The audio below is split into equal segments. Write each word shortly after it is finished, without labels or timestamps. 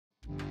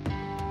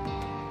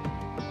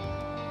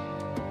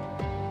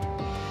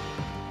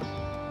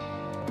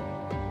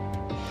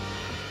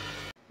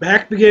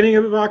back beginning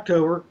of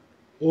October,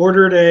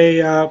 ordered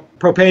a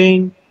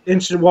propane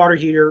instant water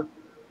heater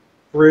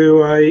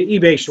through an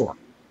eBay store.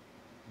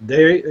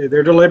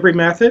 Their delivery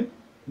method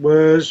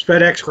was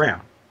FedEx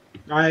Ground.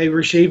 I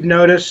received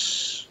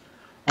notice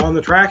on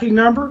the tracking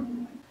number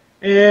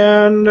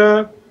and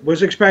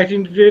was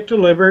expecting to get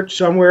delivered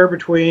somewhere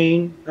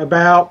between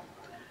about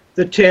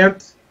the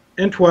 10th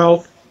and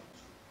 12th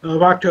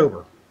of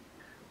October.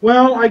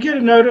 Well, I get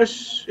a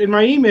notice in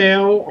my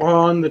email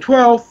on the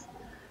 12th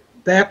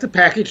that the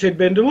package had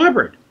been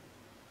delivered.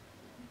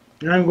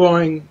 And I'm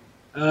going,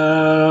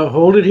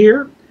 hold it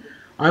here.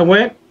 I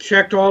went,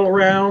 checked all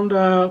around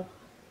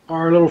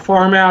our little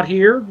farm out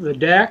here, the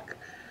deck,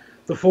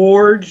 the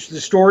forge, the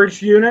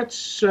storage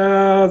units,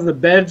 the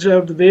beds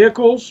of the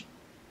vehicles.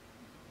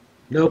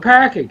 No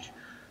package.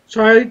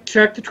 So I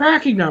checked the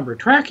tracking number.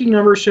 Tracking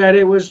number said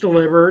it was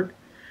delivered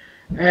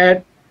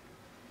at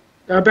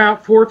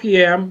about 4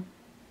 p.m.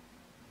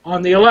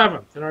 on the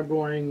 11th. And I'm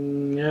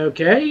going,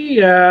 okay,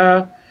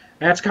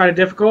 that's kind of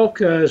difficult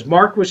because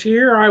Mark was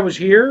here, I was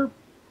here,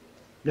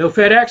 no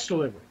FedEx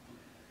delivery.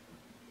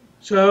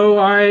 So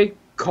I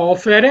call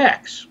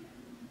FedEx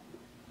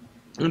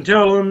and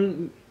tell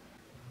them,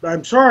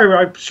 I'm sorry,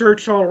 I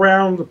searched all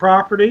around the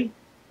property,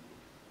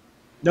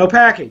 no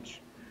package.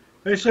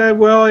 They said,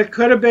 well, it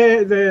could have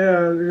been,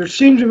 there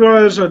seems to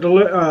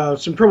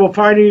be some trouble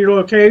finding your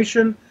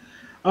location.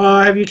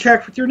 Have you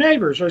checked with your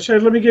neighbors? I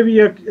said, let me give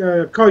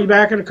you call you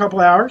back in a couple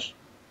hours.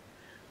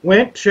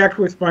 Went, checked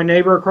with my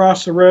neighbor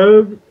across the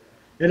road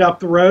and up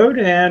the road,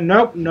 and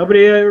nope,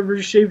 nobody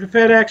received a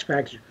FedEx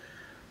package.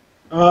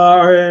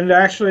 And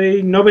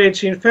actually, nobody had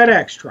seen a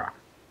FedEx truck.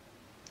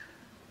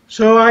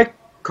 So I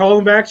called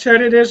them back,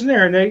 said it isn't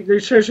there. And they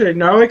said,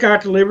 no, it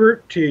got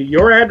delivered to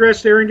your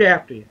address there in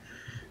Gaffney.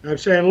 And I'm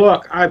saying,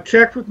 look, I've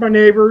checked with my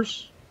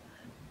neighbors.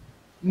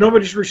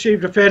 Nobody's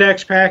received a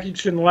FedEx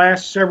package in the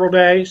last several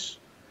days.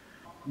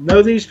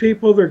 Know these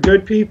people, they're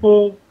good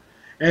people,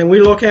 and we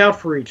look out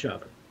for each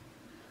other.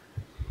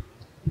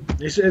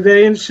 They said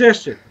they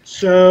insisted.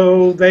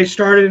 So they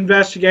started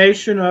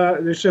investigation.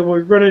 They said, well,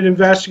 we're going to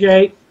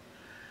investigate.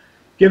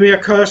 Give me a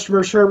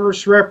customer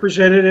service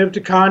representative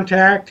to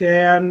contact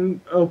and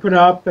open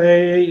up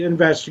a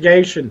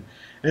investigation,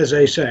 as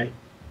they say.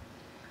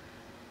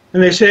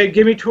 And they say,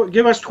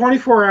 give us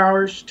 24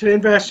 hours to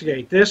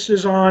investigate. This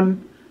is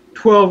on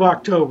 12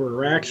 October,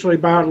 or actually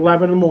about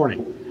 11 in the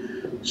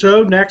morning.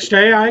 So next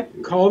day I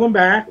call them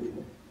back,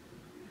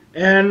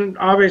 and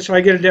obviously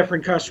I get a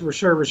different customer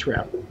service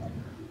rep.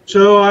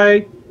 So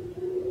I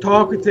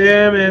talk with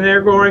them, and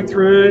they're going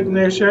through it, and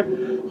they said,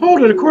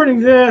 hold it, according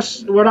to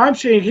this, what I'm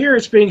seeing here,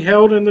 it's being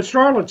held in the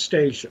Charlotte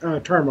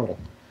terminal.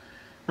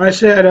 I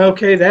said,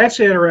 okay, that's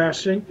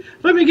interesting.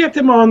 Let me get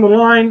them on the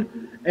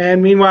line,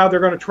 and meanwhile, they're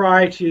going to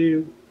try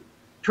to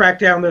track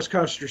down this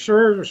customer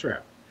service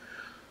rep.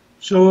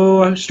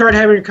 So I start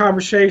having a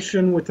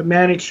conversation with the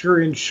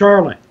manager in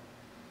Charlotte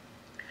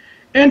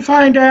and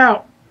find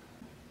out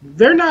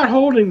they're not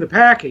holding the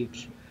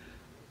package.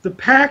 The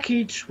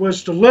package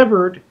was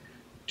delivered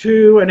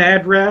to an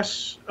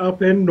address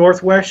up in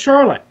northwest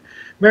Charlotte.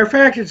 Matter of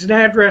fact, it's an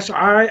address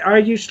I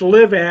used to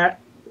live at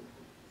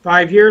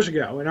 5 years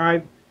ago, and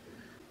I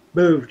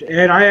moved,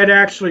 and I had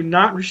actually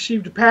not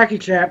received a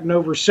package at in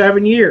over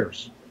 7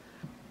 years.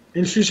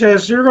 And she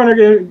says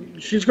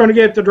she's going to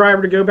get the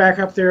driver to go back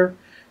up there,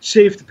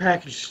 see if the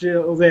package is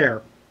still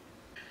there.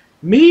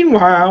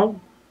 Meanwhile,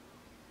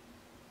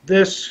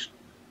 this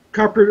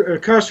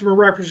customer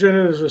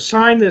representative is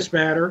assigned this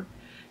matter,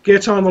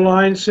 gets on the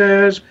line,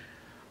 says,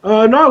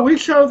 no, we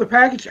show the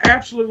package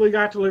absolutely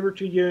got delivered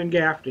to you in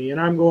Gaffney. And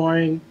I'm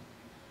going,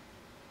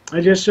 I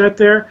just sat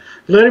there,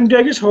 let him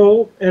dig his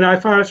hole, and I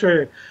finally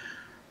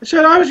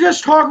said, I was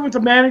just talking with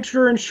the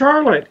manager in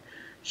Charlotte.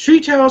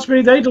 She tells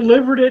me they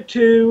delivered it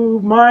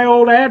to my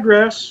old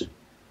address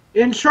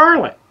in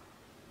Charlotte.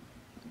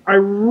 I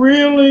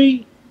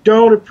really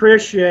don't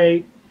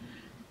appreciate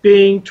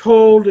being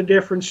told a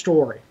different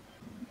story.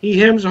 He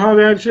hems and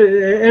hums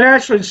and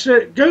actually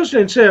goes to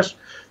insist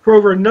for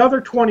over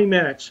another 20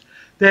 minutes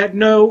that,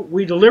 no,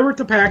 we delivered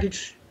the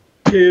package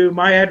to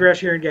my address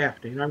here in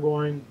Gaffney. And I'm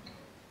going,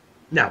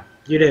 no,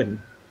 you didn't.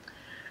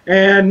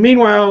 And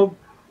meanwhile,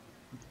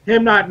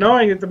 him not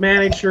knowing that the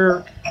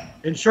manager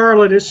in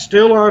Charlotte is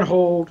still on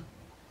hold,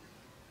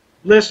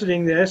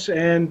 listening this,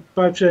 and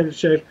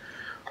said,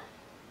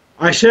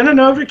 I sent a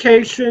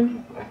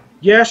notification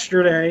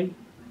yesterday.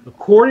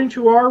 According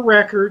to our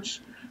records,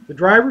 the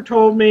driver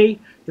told me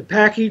the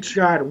package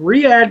got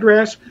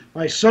readdressed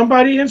by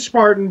somebody in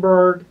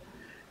Spartanburg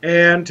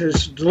and to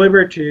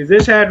deliver it to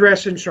this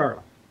address in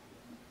Charlotte.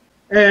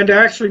 And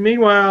actually,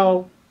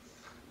 meanwhile,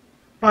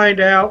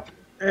 find out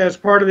as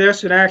part of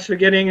this and actually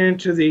getting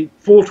into the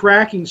full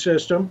tracking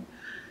system,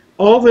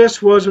 all this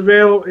was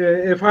available.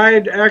 If I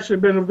had actually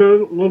been a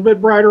little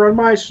bit brighter on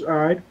my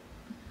side,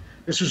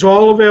 this was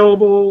all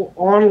available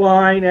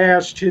online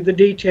as to the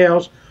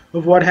details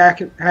of what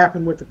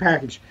happened with the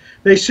package.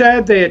 They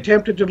said they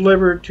attempted to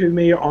deliver it to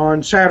me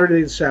on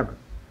Saturday the 7th.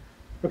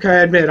 Okay,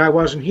 I admit I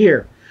wasn't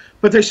here.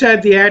 But they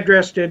said the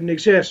address didn't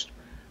exist.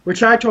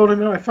 which I told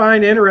him I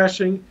find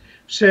interesting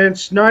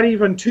since not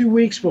even 2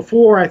 weeks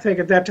before, I think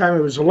at that time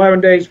it was 11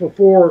 days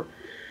before,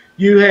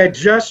 you had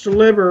just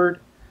delivered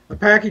a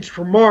package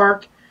for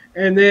Mark,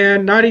 and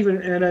then not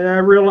even, and I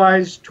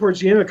realized towards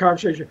the end of the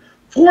conversation,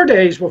 4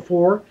 days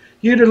before,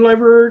 you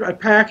delivered a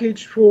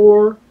package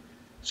for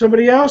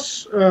somebody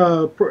else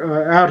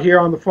out here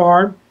on the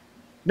farm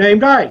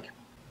named Ike.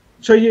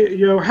 So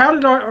you know, how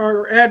did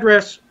our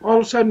address all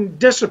of a sudden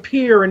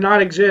disappear and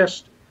not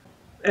exist?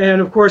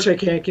 And of course, they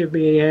can't give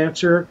me an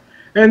answer.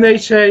 And they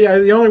say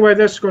the only way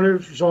this is going to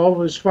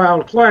resolve is file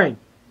a claim.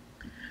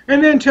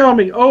 And then tell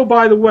me, oh,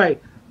 by the way,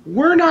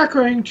 we're not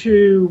going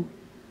to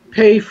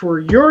pay for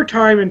your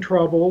time and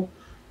trouble.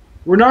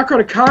 We're not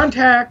going to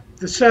contact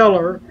the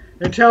seller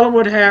and tell them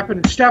what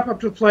happened and step up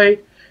to the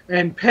plate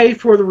and pay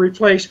for the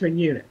replacement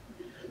unit.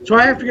 So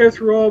I have to go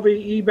through all the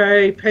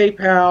eBay,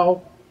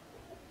 PayPal,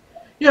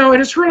 you know,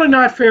 and it's really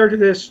not fair to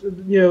this,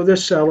 you know,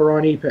 this seller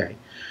on eBay.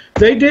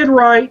 They did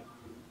right,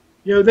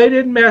 you know, they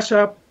didn't mess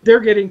up. They're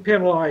getting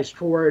penalized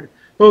for it,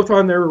 both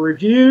on their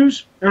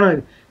reviews and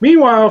on.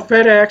 Meanwhile,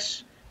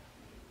 FedEx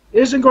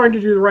isn't going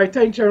to do the right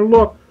thing. So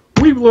look,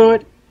 we blew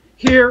it.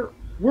 Here,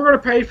 we're going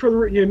to pay for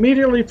the, you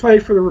immediately pay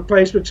for the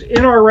replacements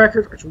in our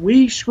records.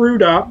 We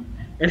screwed up,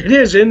 and it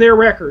is in their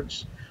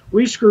records.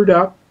 We screwed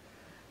up,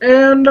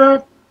 and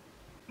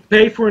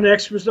pay for an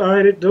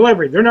expedited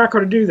delivery. They're not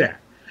going to do that.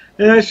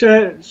 And I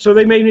said, so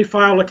they made me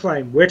file a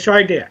claim, which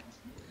I did.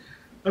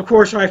 Of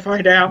course, I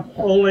find out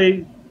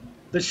only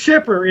the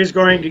shipper is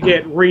going to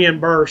get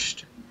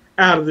reimbursed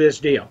out of this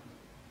deal.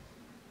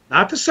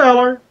 Not the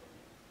seller,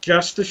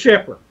 just the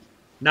shipper.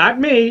 Not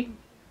me,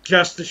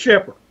 just the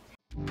shipper.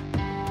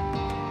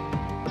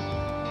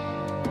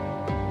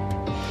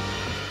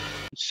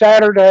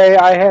 Saturday,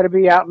 I had to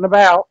be out and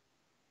about,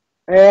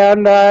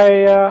 and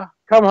I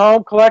come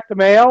home, collect the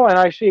mail, and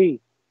I see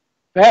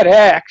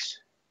FedEx.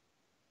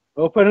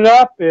 Open it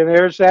up, and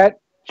there's that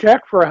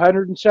check for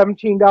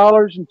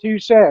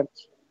 $117.02.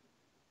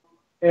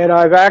 And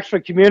I've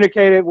actually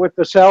communicated with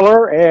the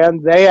seller,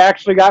 and they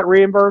actually got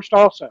reimbursed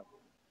also.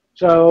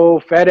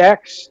 So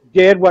FedEx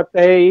did what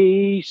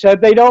they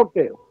said they don't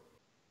do.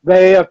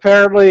 They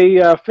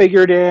apparently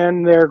figured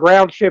in their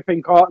ground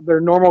shipping cost, their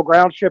normal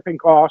ground shipping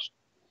cost,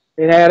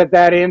 and added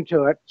that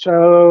into it.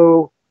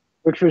 So,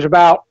 which was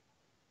about,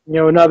 you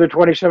know, another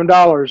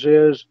 $27.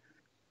 Is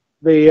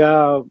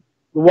the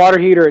water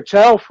heater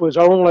itself was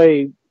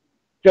only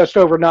just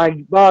over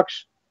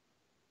 $90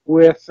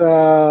 with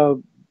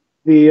the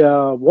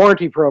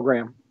warranty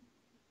program.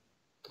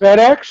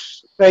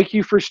 FedEx, thank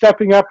you for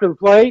stepping up to the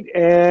plate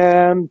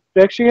and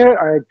fixing it.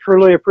 I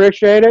truly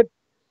appreciate it.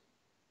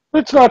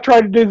 Let's not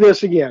try to do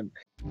this again.